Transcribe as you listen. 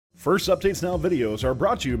First Updates Now videos are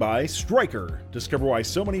brought to you by Stryker. Discover why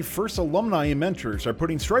so many FIRST alumni and mentors are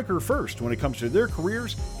putting Stryker first when it comes to their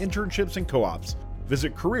careers, internships, and co-ops.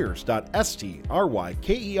 Visit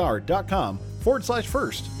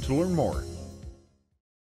careers.stryker.com/first to learn more.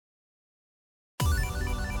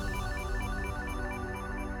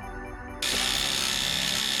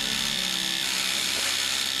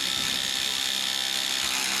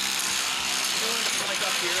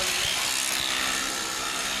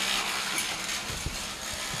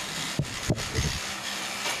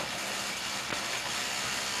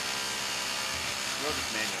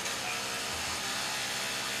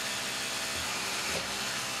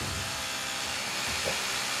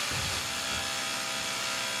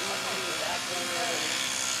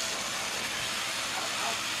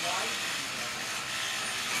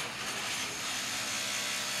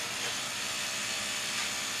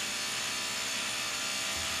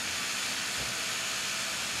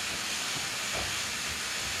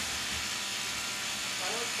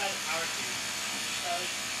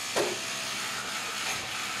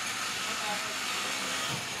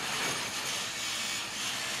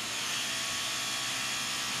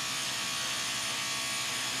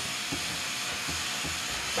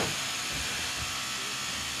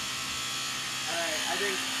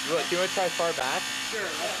 Do you want to try far back? Sure,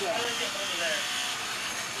 let's go. Over there.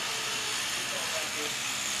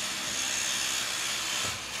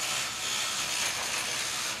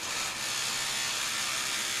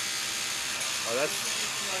 Oh, that's...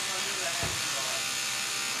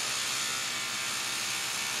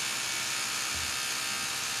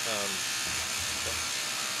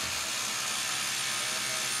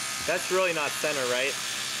 That's really not center, right?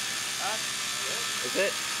 Is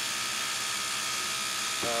it?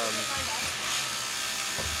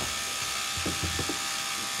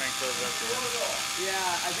 Yeah,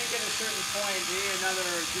 I think at a certain point you need another,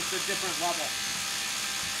 just a different level.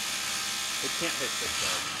 It can't hit 6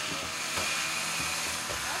 though.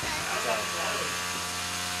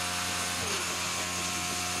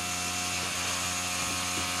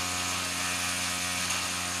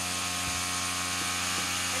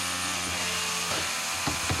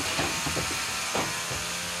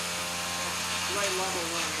 Right level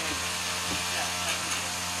one again.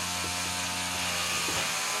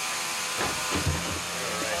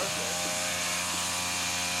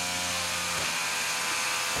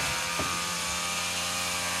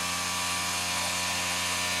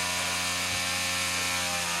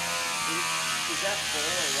 Is that full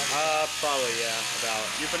or what? Probably, yeah, about.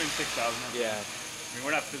 You're putting 6,000 in? Yeah. I mean,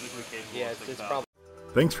 we're not physically capable Yeah, of it's 6,000. probably.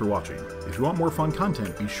 Thanks for watching. If you want more fun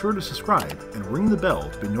content, be sure to subscribe and ring the bell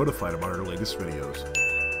to be notified about our latest videos.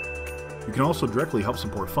 You can also directly help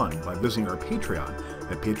support Fun by visiting our Patreon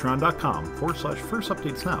at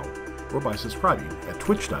patreon.com/firstupdatesnow or by subscribing at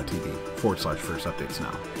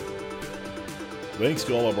twitch.tv/firstupdatesnow. Thanks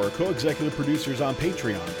to all of our co-executive producers on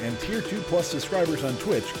Patreon and Tier 2 Plus subscribers on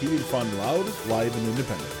Twitch, keeping Fun loud, live, and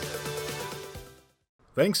independent.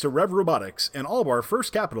 Thanks to Robotics and all of our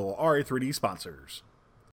First Capital Ri3D sponsors.